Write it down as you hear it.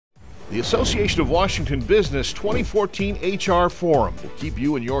The Association of Washington Business 2014 HR Forum will keep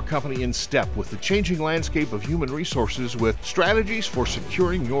you and your company in step with the changing landscape of human resources with strategies for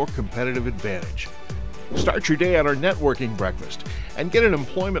securing your competitive advantage. Start your day at our networking breakfast and get an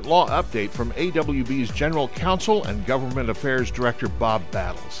employment law update from AWB's General Counsel and Government Affairs Director Bob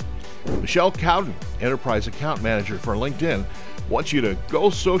Battles. Michelle Cowden, Enterprise Account Manager for LinkedIn, wants you to go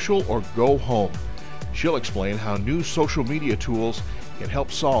social or go home. She'll explain how new social media tools can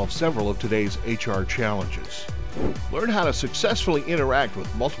help solve several of today's HR challenges. Learn how to successfully interact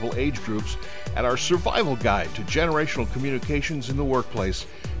with multiple age groups at our Survival Guide to Generational Communications in the Workplace,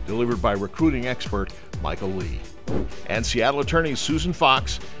 delivered by recruiting expert Michael Lee. And Seattle attorneys Susan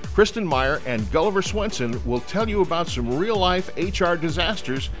Fox, Kristen Meyer, and Gulliver Swenson will tell you about some real-life HR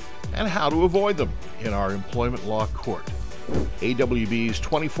disasters and how to avoid them in our employment law court. AWB's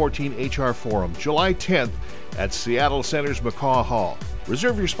 2014 HR Forum, July 10th at Seattle Center's McCaw Hall.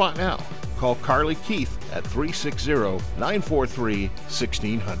 Reserve your spot now. Call Carly Keith at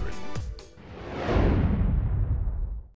 360-943-1600.